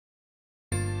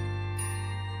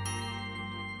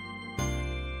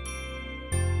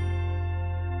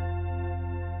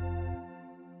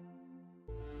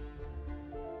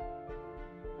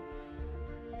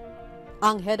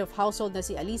Ang head of household na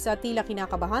si Alyssa tila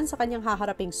kinakabahan sa kanyang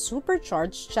haharaping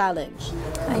supercharged challenge.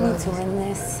 I need to win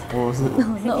this.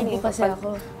 Naubo kasi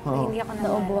ako. Hindi ako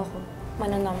Naubo ako.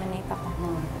 Manonominate ako.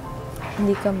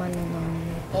 Hindi ka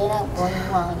manonominate.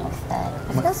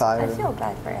 I feel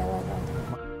bad for Ella though.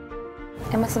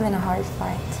 It must have been a hard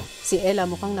fight. Si Ella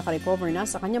mukhang nakarecover na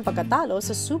sa kanyang pagkatalo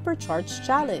sa supercharged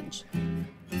challenge.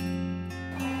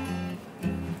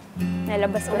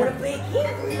 Nalabas ko na.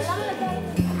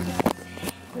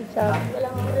 Good job.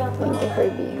 Thank you for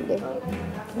being there.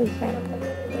 Good job.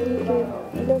 Thank you.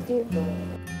 I love you.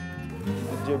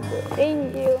 Good job.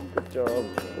 Thank you. Good job.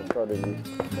 I'm proud of you.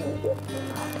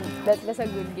 That was a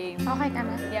good game. Okay ka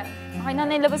na? Yeah. Okay na,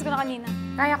 nilabas ko na kanina.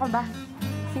 Kaya ko ba?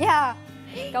 Yeah.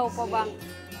 Ikaw pa ba?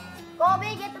 Kobe,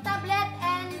 get the tablet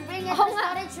and bring it to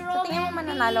storage room. Sa tingin mo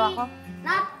mananalo ako?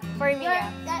 Not For me, yeah.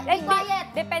 Be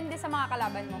quiet. Depende sa mga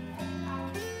kalaban mo.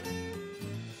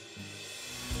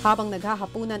 Habang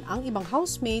naghahapunan ang ibang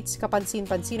housemates,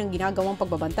 kapansin-pansin ang ginagawang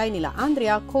pagbabantay nila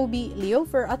Andrea, Kobe,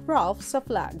 Leofer at Ralph sa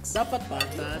flags. Dapat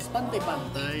patas,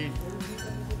 pantay-pantay.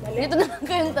 Dito na lang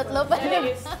kayong tatlo pa.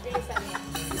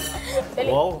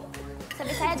 Wow.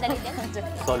 Sabi sa'yo, dali din.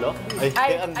 Solo?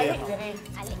 Ay, Ande.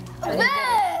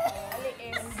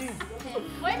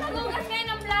 Uy, magugas kayo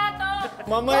ng plato!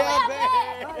 Mamaya, be!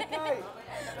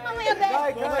 Mamaya, be.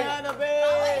 Mamaya na, be!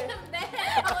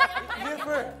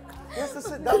 Never! Yes, to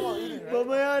sit down while eating, right?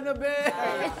 Mamaya na, be!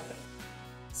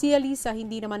 Si Alyssa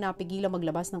hindi naman napigilang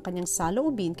maglabas ng kanyang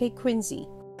saloobin kay Quincy.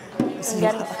 I'm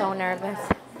getting so nervous.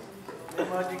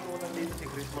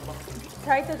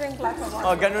 Try to drink lots of water.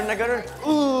 Oh, ganun na ganun.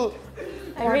 Ooh!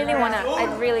 I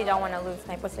really don't wanna lose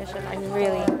my position. I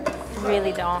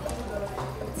really don't.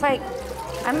 It's like,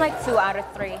 I'm like 2 out of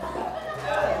 3.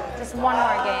 Just one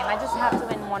more game. I just have to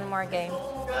win one more game.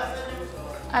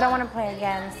 I don't want to play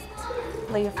against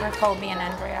Leofer, Kobe, and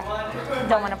Andrea.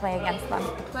 Don't want to play against them.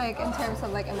 Like, in terms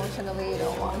of, like, emotionally, you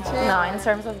don't want to? No, in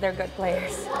terms of they're good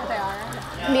players. They are?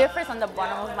 Leofer's on the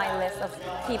bottom of my list of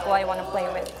people I want to play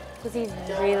with. Because he's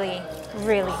really,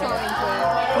 really good.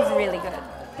 He's really good.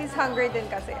 He's hungry din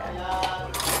kasi.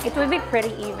 It would be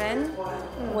pretty even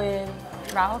with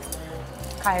Ralph,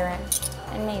 Kyron,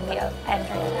 and maybe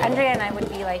Andrea. Andrea and I would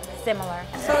be like similar.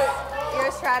 So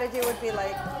your strategy would be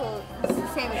like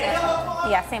same as yesterday?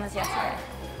 Yeah, same as yesterday.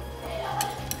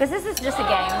 Because this is just a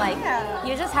game. Like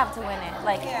you just have to win it.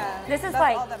 Like this is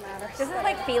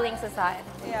like feelings aside.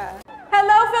 Yeah.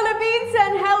 Hello Philippines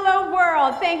and hello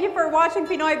world! Thank you for watching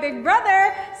Pinoy Big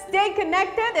Brother. Stay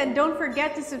connected and don't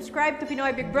forget to subscribe to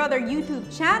Pinoy Big Brother YouTube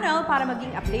channel para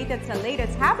maging updated sa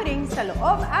latest happenings sa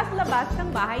loob at labas ng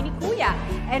bahay ni Kuya.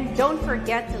 And don't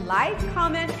forget to like,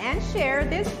 comment, and share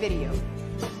this video.